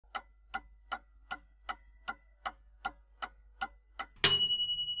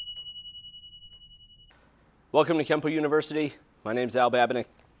Welcome to Kenpo University. My name's Al Babinick.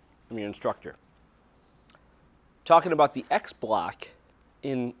 I'm your instructor. Talking about the X block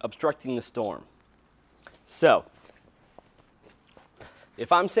in Obstructing the Storm. So,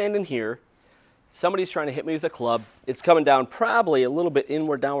 if I'm standing here, somebody's trying to hit me with a club, it's coming down probably a little bit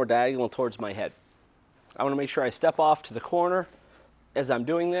inward, downward diagonal towards my head. I want to make sure I step off to the corner as I'm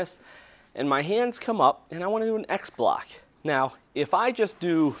doing this, and my hands come up, and I want to do an X block. Now, if I just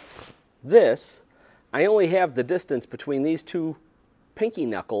do this, I only have the distance between these two pinky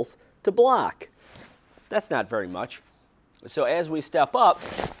knuckles to block. That's not very much. So as we step up,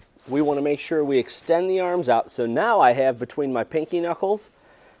 we want to make sure we extend the arms out. So now I have between my pinky knuckles,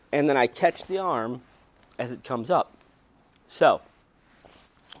 and then I catch the arm as it comes up. So,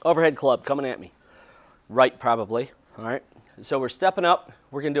 overhead club coming at me. Right, probably. All right. So we're stepping up.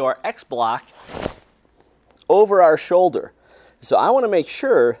 We're going to do our X block over our shoulder. So I want to make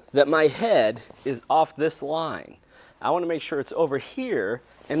sure that my head is off this line. I want to make sure it's over here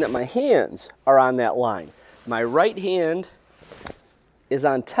and that my hands are on that line. My right hand is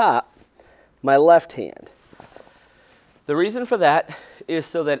on top, my left hand. The reason for that is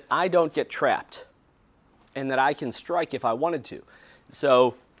so that I don't get trapped and that I can strike if I wanted to.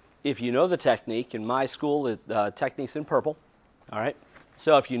 So if you know the technique, in my school, the technique's in purple, all right?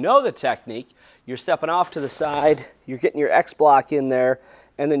 So if you know the technique, you're stepping off to the side, you're getting your X block in there,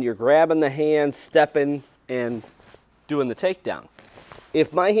 and then you're grabbing the hand, stepping, and doing the takedown.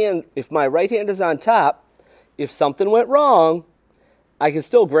 If my right hand is on top, if something went wrong, I can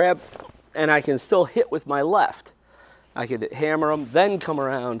still grab and I can still hit with my left. I could hammer them, then come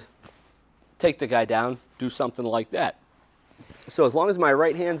around, take the guy down, do something like that. So as long as my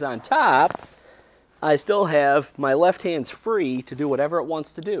right hand's on top, I still have my left hand's free to do whatever it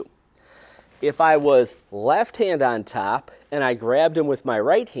wants to do. If I was left hand on top and I grabbed him with my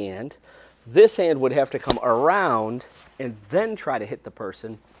right hand, this hand would have to come around and then try to hit the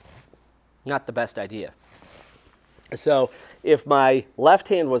person. Not the best idea. So if my left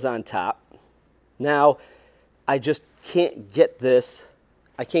hand was on top, now I just can't get this,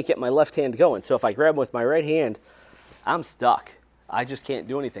 I can't get my left hand going. So if I grab him with my right hand, I'm stuck. I just can't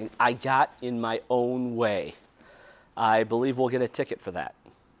do anything. I got in my own way. I believe we'll get a ticket for that.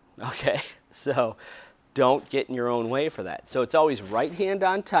 Okay, so don't get in your own way for that. So it's always right hand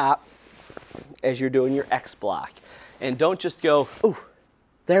on top as you're doing your X block. And don't just go, ooh,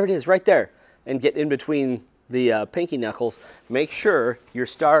 there it is, right there, and get in between the pinky knuckles. Make sure you're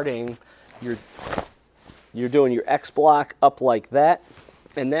starting, you're doing your X block up like that,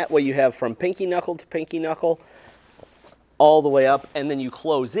 and that way you have from pinky knuckle to pinky knuckle all the way up, and then you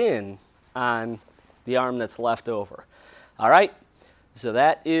close in on the arm that's left over. All right? So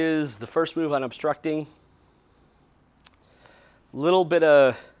that is the first move on obstructing. Little bit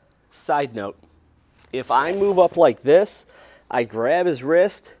of side note. If I move up like this, I grab his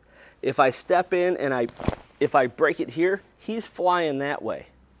wrist. If I step in and if I break it here, he's flying that way.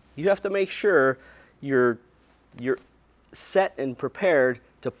 You have to make sure you're set and prepared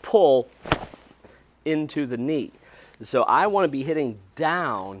to pull into the knee. So I want to be hitting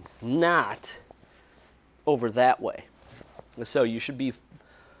down, not over that way. So you should be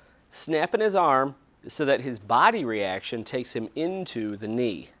snapping his arm so that his body reaction takes him into the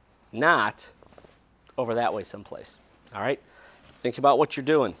knee, not over that way someplace. All right? Think about what you're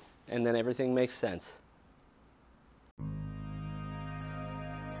doing, and then everything makes sense.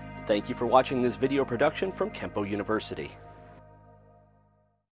 Thank you for watching this video production from Kenpo University.